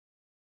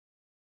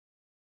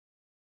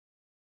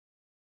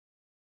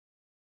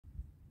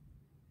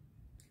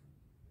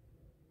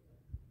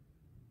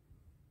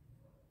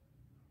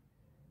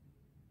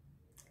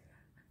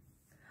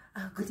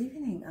Good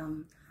evening.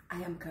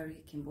 I am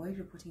Carrie Kimboy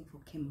reporting for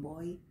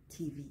Kimboy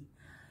TV.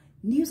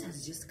 News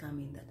has just come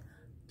in that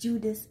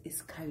Judas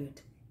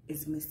Iscariot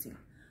is missing.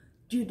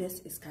 Judas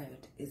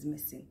Iscariot is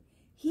missing.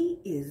 He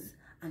is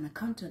an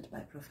accountant by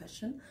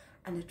profession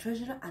and a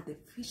treasurer at the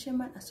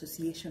Fishermen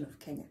Association of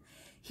Kenya.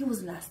 He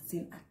was last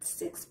seen at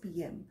 6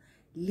 p.m.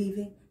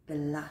 leaving the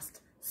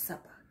Last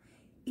Supper.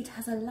 It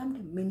has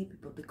alarmed many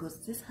people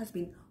because this has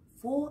been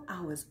 4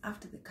 hours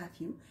after the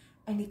curfew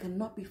and he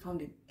cannot be found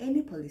in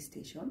any police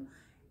station.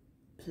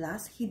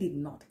 Plus, he did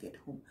not get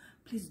home.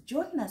 Please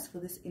join us for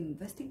this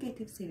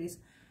investigative series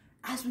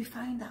as we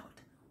find out,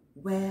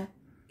 where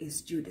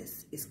is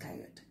Judas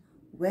Iscariot?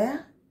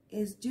 Where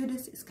is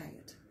Judas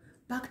Iscariot?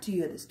 Back to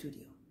you at the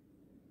studio.